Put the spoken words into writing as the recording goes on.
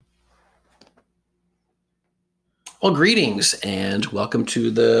Well, greetings and welcome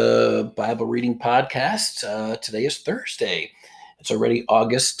to the Bible Reading Podcast. Today is Thursday. It's already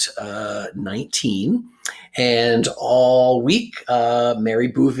August 19. And all week,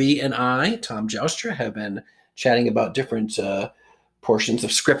 Mary Boovy and I, Tom Joustra, have been chatting about different portions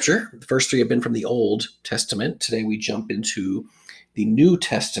of Scripture. The first three have been from the Old Testament. Today we jump into the New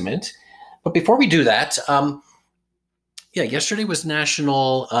Testament. But before we do that, yesterday was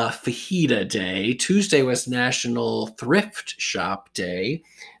National Fajita Day. Tuesday was National Thrift Shop Day.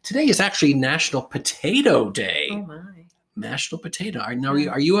 Today is actually National Potato Day. Oh my! National Potato. Now,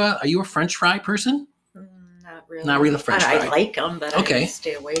 are you a French fry person? Not really. Not really French fry. I like them, but Okay. I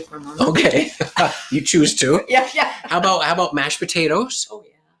stay away from them. Okay, you choose to. Yeah. How about mashed potatoes? Oh yeah.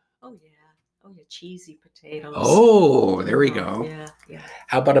 Cheesy potatoes. Oh, there we go. Yeah.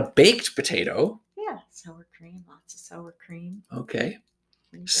 How about a baked potato? Yeah, sour cream. Lots of sour cream. Okay.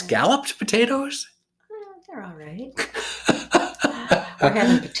 Pretty good. Scalloped potatoes? They're all right. We're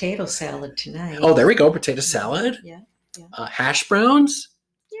having potato salad tonight. Oh, there we go. Potato salad. Yeah. Hash browns.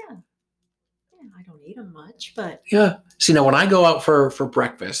 Yeah. I don't eat them much, but Yeah. See, now when I go out for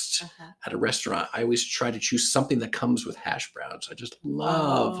breakfast uh-huh. at a restaurant, I always try to choose something that comes with hash browns. I just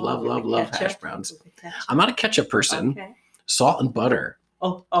love ketchup? hash browns. With the ketchup? I'm not a ketchup person. Okay. Salt and butter.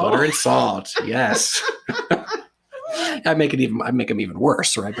 Oh. Butter and salt. Yes. I make them even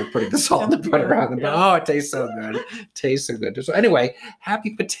worse, right? By putting the salt and the butter on them. Yeah. Oh, it tastes so good. Tastes so good. So anyway,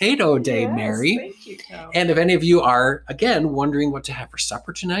 happy Potato Day, Yes, Mary. Thank you, Tom. And if any of you are, again, wondering what to have for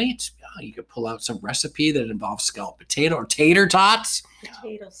supper tonight, you could pull out some recipe that involves scalloped potato or tater tots.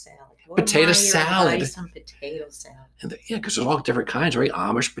 Potato salad. Potato salad. Buy some potato salad. And because there's all different kinds, right?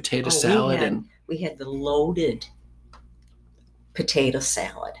 Amish potato salad. We had the loaded potato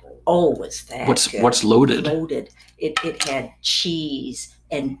salad. Oh, was that good. What's loaded? Loaded. It had cheese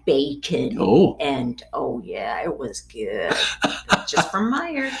and bacon. Oh. And it was good. Just from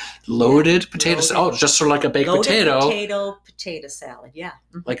Meijer. Loaded potato salad. Oh, just sort of like a baked loaded potato. Potato salad. Yeah.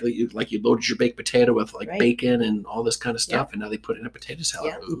 Like you loaded your baked potato with Right. bacon and all this kind of stuff, Yep. and now they put it in a potato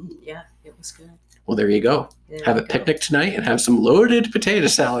salad. Yep. Ooh. Yeah, it was good. Well, there you go. There Have you a picnic tonight and have some loaded potato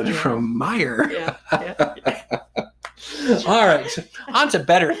salad Yeah. from Meijer. Yeah. All right, on to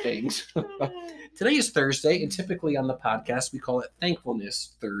better things. Today is Thursday, and typically on the podcast we call it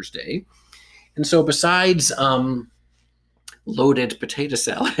Thankfulness Thursday. And so, besides loaded potato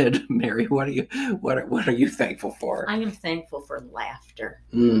salad, Mary, what are you thankful for? I am thankful for laughter.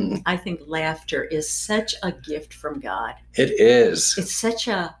 Mm, I think laughter is such a gift from God. it is. It's such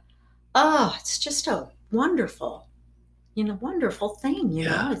it's just a wonderful thing,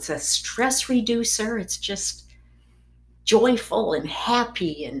 Yeah. It's a stress reducer. It's just joyful and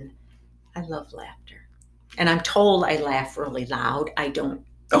happy, and I love laughter. And I'm told I laugh really loud. I don't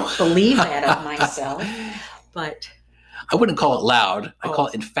believe that of myself, but I wouldn't call it loud. I Oh. call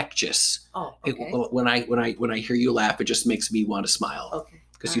it infectious. okay. When I hear you laugh, it just makes me want to smile Okay.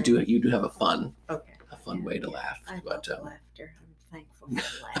 because All you do have a fun way to Yeah. laugh. I But love laughter. I'm thankful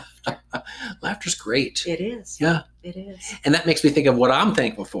for laughter. laughter's great. It is. Yeah. It is. And that makes me think of what I'm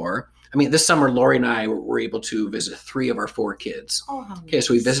thankful for. I mean, this summer, Lori and I were able to visit 3 of our 4 kids. Oh, how Okay,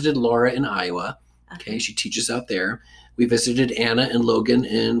 so we nice. visited Laura in Iowa. Okay, she teaches out there. We visited Anna and Logan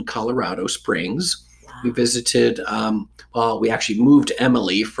in Colorado Springs. Wow. We visited, we actually moved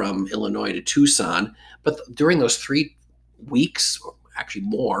Emily from Illinois to Tucson. But during those 3 weeks, or actually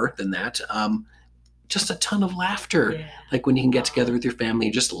more than that, just a ton of laughter. Yeah. Like when you can get together with your family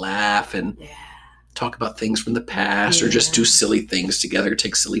and just laugh and Yeah. talk about things from the past or just do Yeah. silly things together,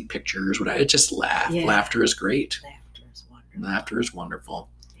 take silly pictures. Whatever. Just laugh. Yeah. Laughter is great. Laughter is wonderful. Laughter is wonderful.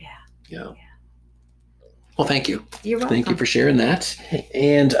 Yeah. Yeah. Well, thank you. You're welcome. Thank you for sharing that.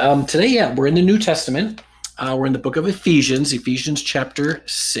 And today, we're in the New Testament. We're in the book of Ephesians chapter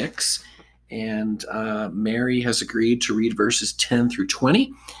 6. And Mary has agreed to read verses 10 through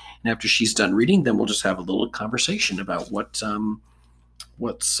 20. And after she's done reading, then we'll just have a little conversation about what's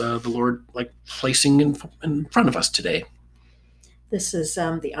the Lord like placing in front of us today. This is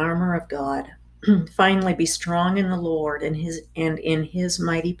the armor of God. Finally, be strong in the Lord and in His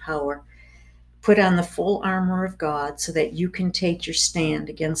mighty power. Put on the full armor of God so that you can take your stand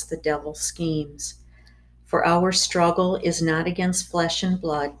against the devil's schemes. For our struggle is not against flesh and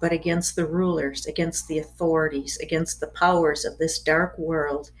blood, but against the rulers, against the authorities, against the powers of this dark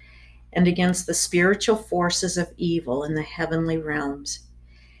world, and against the spiritual forces of evil in the heavenly realms.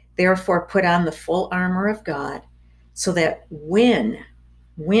 Therefore, put on the full armor of God, so that when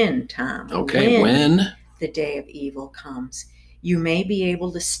the day of evil comes, you may be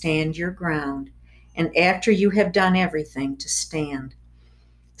able to stand your ground, and after you have done everything, to stand.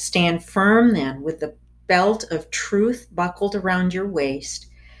 Stand firm then with the belt of truth buckled around your waist,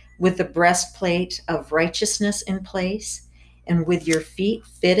 with the breastplate of righteousness in place, and with your feet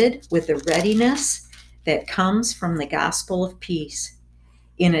fitted with the readiness that comes from the gospel of peace.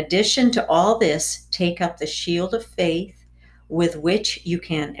 In addition to all this, take up the shield of faith, with which you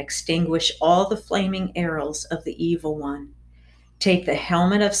can extinguish all the flaming arrows of the evil one. Take the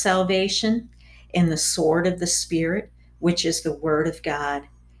helmet of salvation and the sword of the Spirit, which is the word of God,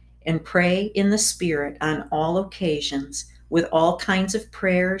 and pray in the Spirit on all occasions with all kinds of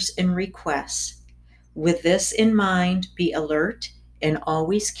prayers and requests. With this in mind, be alert and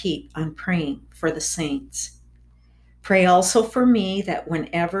always keep on praying for the saints. Pray also for me that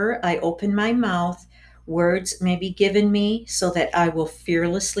whenever I open my mouth, words may be given me so that I will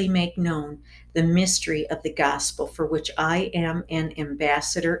fearlessly make known the mystery of the gospel, for which I am an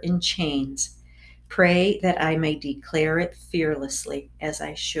ambassador in chains. Pray that I may declare it fearlessly as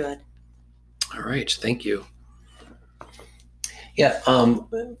I should. All right, thank you. Yeah,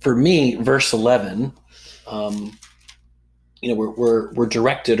 for me, verse 11, we're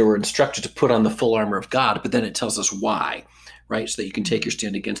directed or instructed to put on the full armor of God, but then it tells us why, right? So that you can take your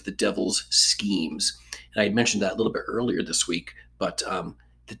stand against the devil's schemes. And I mentioned that a little bit earlier this week, but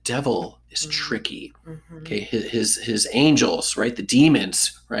the devil is tricky. Mm-hmm. Okay, his angels, right? The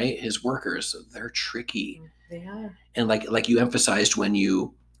demons, right? His workers, they're tricky. They are. And like you emphasized when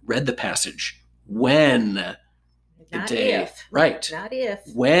you read the passage, when not the day, if. right? Not if.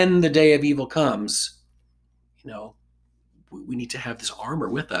 When the day of evil comes, we need to have this armor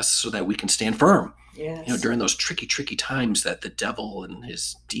with us so that we can stand firm. Yes. During those tricky times that the devil and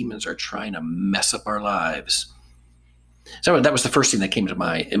his demons are trying to mess up our lives. So that was the first thing that came in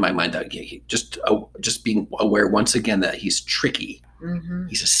my mind. That just being aware once again that he's tricky. Mm-hmm.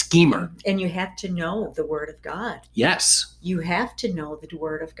 He's a schemer. And you have to know the word of God. Yes. You have to know the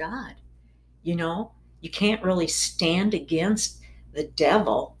word of God. You can't really stand against the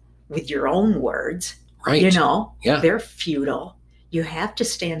devil with your own words. Right. Yeah. They're futile. You have to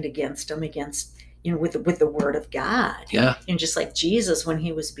stand against them, with the word of God. Yeah. And just like Jesus, when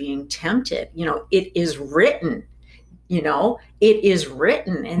he was being tempted, it is written, it is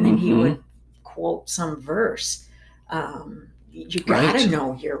written. And then he would quote some verse. You got to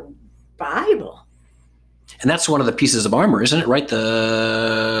know your Bible. And that's one of the pieces of armor, isn't it? Right.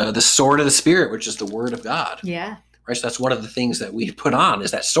 The sword of the Spirit, which is the word of God. Yeah. Right. So that's one of the things that we put on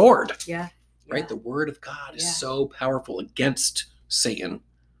is that sword. Yeah. Right. The word of God is so powerful against Satan.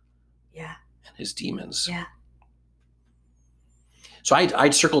 Yeah. And his demons. Yeah. So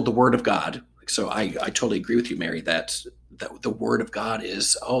I'd circled the word of God. So I totally agree with you, Mary, that the word of God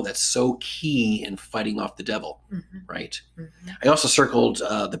is, that's so key in fighting off the devil. Mm-hmm. Right. Mm-hmm. I also circled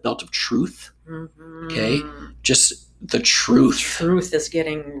the belt of truth. Mm-hmm. Okay. Just the truth. Truth is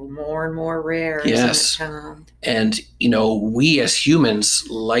getting more and more rare. Yes. Isn't it, Tom? And, we as humans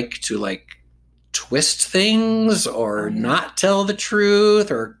like to twist things or not tell the truth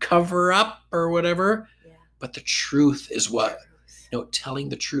or cover up or whatever. Yeah. But the truth is what, telling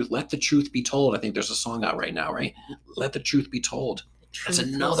the truth. Let the truth be told. I think there's a song out right now, right? Let the truth be told. That's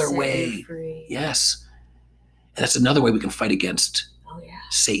another way. Free. Yes. And that's another way we can fight against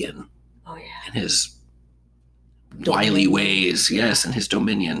Satan. Oh, yeah. And his wily ways. Yes. And his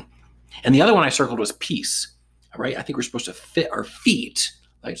dominion. And the other one I circled was peace. All right. I think we're supposed to fit our feet.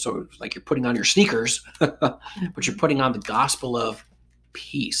 So you're putting on your sneakers, but you're putting on the gospel of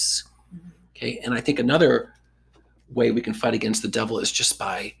peace. Okay. And I think another way we can fight against the devil is just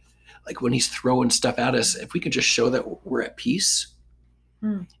by, when he's throwing stuff at us, if we can just show that we're at peace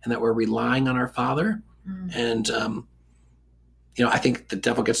and that we're relying on our Father. And, I think the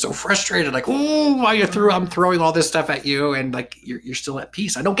devil gets so frustrated, I'm throwing all this stuff at you and you're still at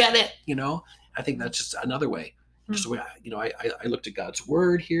peace. I don't get it. I think that's just another way. Just the way I looked at God's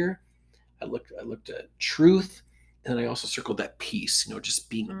word here. I looked at truth, and then I also circled that peace. Just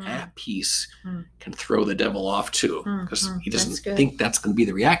being at peace can throw the devil off too, because he doesn't think that's going to be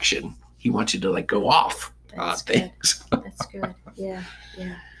the reaction. He wants you to go off things. That's good. Yeah.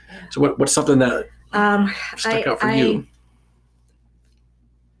 So what's something that stuck out for you?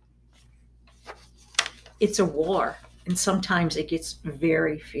 It's a war, and sometimes it gets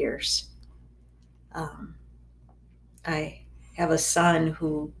very fierce. I have a son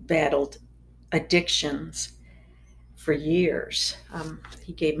who battled addictions for years.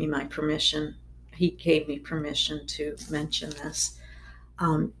 He gave me permission to mention this.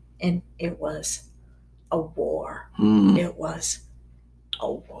 And it was a war. It was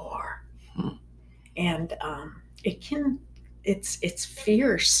a war. And it's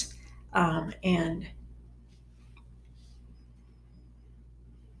fierce. And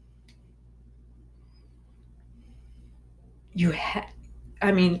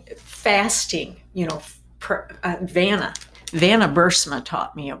fasting, Vanna Bursma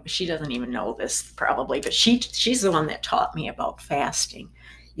taught me. She doesn't even know this probably, but she's the one that taught me about fasting.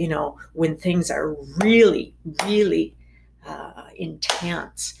 When things are really, really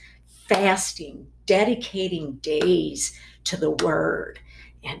intense, fasting, dedicating days to the Word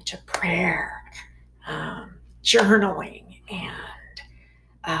and to prayer, journaling,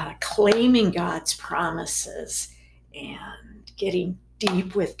 and claiming God's promises, and getting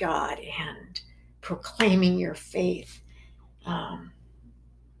deep with God, and proclaiming your faith.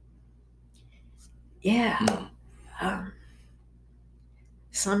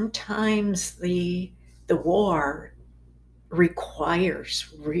 Sometimes the war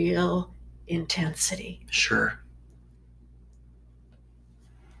requires real intensity. Sure.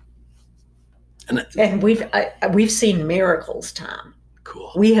 And we've seen miracles, Tom.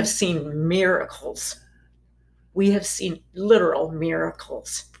 Cool. We have seen miracles. We have seen literal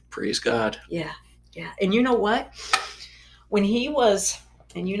miracles. Praise God. Yeah. And you know what? When he was,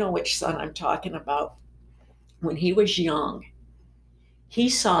 and you know which son I'm talking about, when he was young, he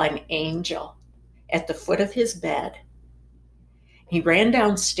saw an angel at the foot of his bed. He ran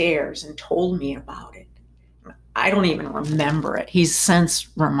downstairs and told me about it. I don't even remember it. He's since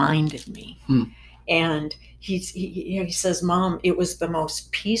reminded me. And he says, Mom, it was the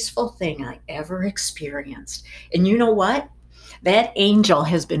most peaceful thing I ever experienced. And you know what? That angel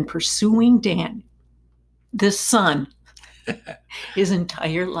has been pursuing Dan, this son, his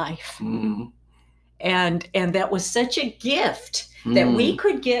entire life. And that was such a gift that we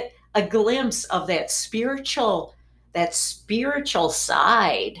could get a glimpse of that spiritual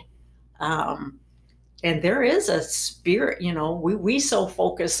side. And there is a spirit, we so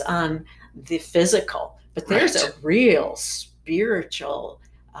focus on the physical, but there's a real spiritual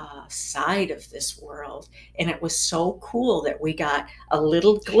side of this world. And it was so cool that we got a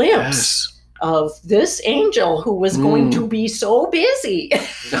little glimpse of this angel who was going to be so busy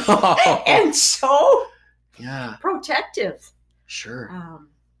and so protective. Sure.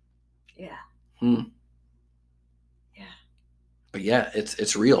 Yeah. But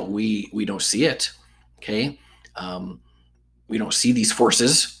it's real. We don't see it. Okay. We don't see these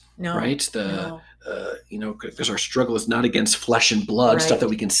forces. No. Right. Because our struggle is not against flesh and blood, stuff that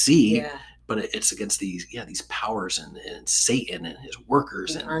we can see. Yeah. But it's against these powers and Satan and his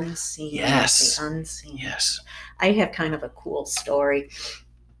workers, the and unseen. Yes. The unseen. Yes. I have kind of a cool story.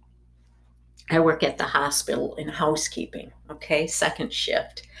 I work at the hospital in housekeeping. Okay, second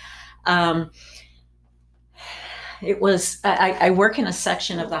shift. I work in a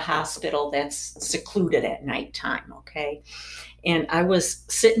section of the hospital that's secluded at nighttime. Okay, and I was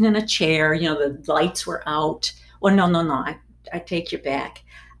sitting in a chair. The lights were out. Well, no. I take you back.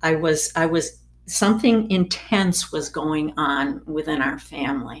 I was something intense was going on within our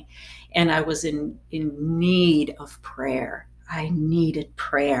family, and I was in need of prayer. I needed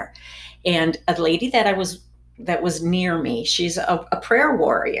prayer. And a lady that was near me, she's a prayer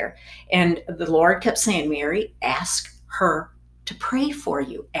warrior, and the Lord kept saying, Mary, ask her to pray for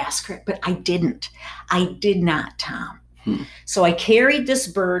you. Ask her. But I didn't. I did not, Tom. So I carried this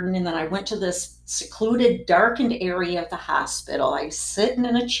burden, and then I went to this secluded, darkened area of the hospital. I was sitting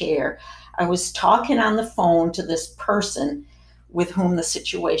in a chair. I was talking on the phone to this person with whom the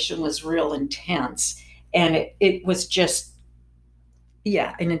situation was real intense. And it was just,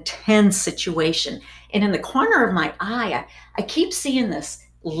 an intense situation. And in the corner of my eye, I keep seeing this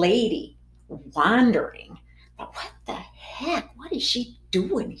lady wandering. But what the heck? What is she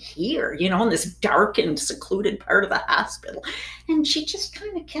doing here? In this dark and secluded part of the hospital. And she just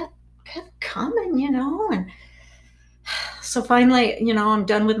kind of kept coming, and so finally, I'm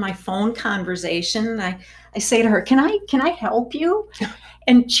done with my phone conversation. I say to her, can I help you?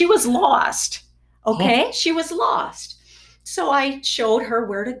 And she was lost. Okay. She was lost. So I showed her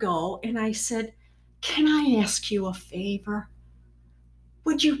where to go, and I said, can I ask you a favor?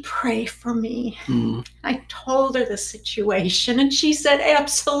 Would you pray for me? I told her the situation, and she said,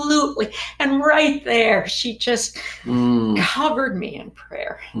 absolutely. And right there, she just covered me in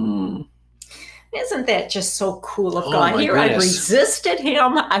prayer. Isn't that just so cool of God? Here I resisted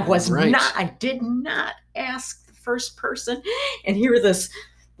him. I did not ask the first person. And here this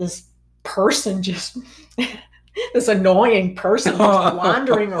person just, this annoying person just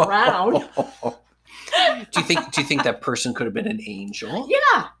wandering around. Do you think that person could have been an angel?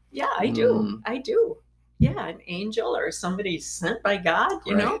 Yeah, I do. Yeah, an angel or somebody sent by God,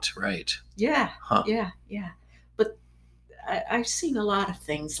 you know? Right. Yeah, yeah. But I've seen a lot of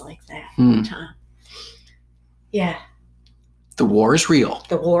things like that, Tom. Yeah. The war is real.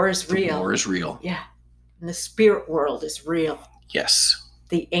 The war is real. The war is real. Yeah. And the spirit world is real. Yes.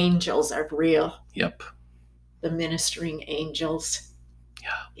 The angels are real. Yep. The ministering angels. Yeah.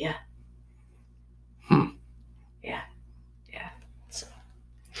 Yeah. Hmm. Yeah. Yeah. So.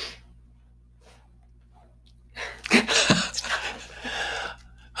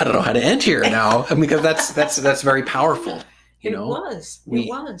 I don't know how to end here now. I mean, because that's very powerful. It was.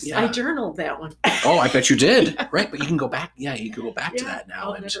 Yeah. I journaled that one. Oh, I bet you did. Right. But you can go back. Yeah, you can go back to that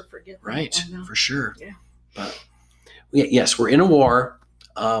now. I'll never forget that. Right. One, no. For sure. Yeah. But yes, we're in a war.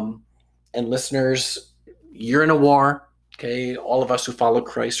 And listeners, you're in a war. Okay. All of us who follow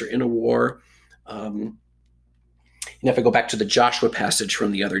Christ are in a war. And if I go back to the Joshua passage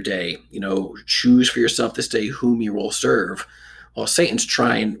from the other day, choose for yourself this day whom you will serve. Well, Satan's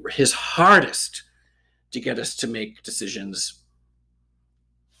trying his hardest to get us to make decisions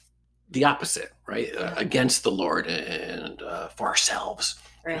the opposite, right? Against the Lord and for ourselves.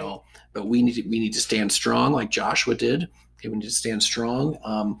 Right. But we need to stand strong like Joshua did. Okay, we need to stand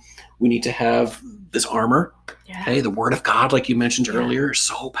strong. We need to have this armor. Yeah. Okay, the Word of God, like you mentioned earlier, is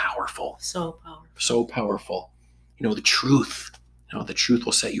so powerful. So powerful. So powerful. The truth. The truth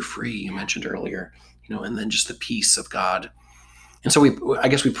will set you free. You mentioned earlier. And then just the peace of God. And so I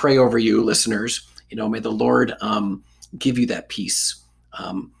guess we pray over you, listeners. May the Lord give you that peace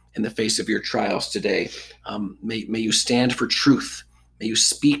in the face of your trials today. May you stand for truth. May you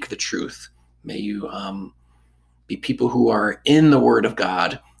speak the truth. May you be people who are in the Word of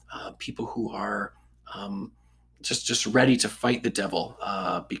God, people who are just ready to fight the devil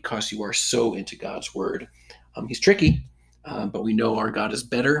because you are so into God's Word. He's tricky, but we know our God is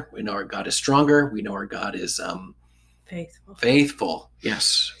better. We know our God is stronger. We know our God is faithful.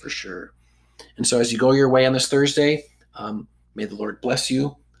 Yes, for sure. And so as you go your way on this Thursday, may the Lord bless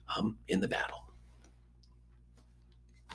you in the battle.